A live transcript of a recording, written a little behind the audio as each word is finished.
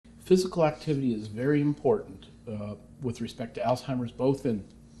Physical activity is very important with respect to Alzheimer's, both in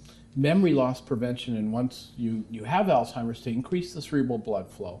memory loss prevention and once you have Alzheimer's, to increase the cerebral blood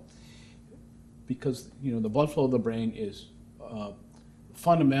flow, because the blood flow of the brain is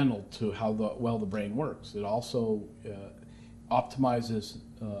fundamental to how well the brain works. It also optimizes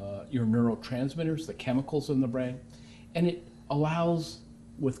your neurotransmitters, the chemicals in the brain, and it allows,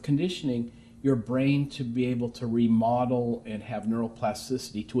 with conditioning, your brain to be able to remodel and have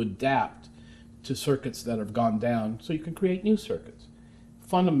neuroplasticity to adapt to circuits that have gone down so you can create new circuits.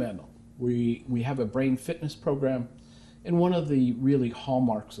 Fundamental. We have a brain fitness program, and one of the really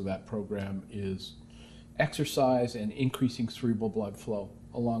hallmarks of that program is exercise and increasing cerebral blood flow,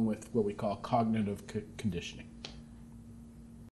 along with what we call cognitive conditioning.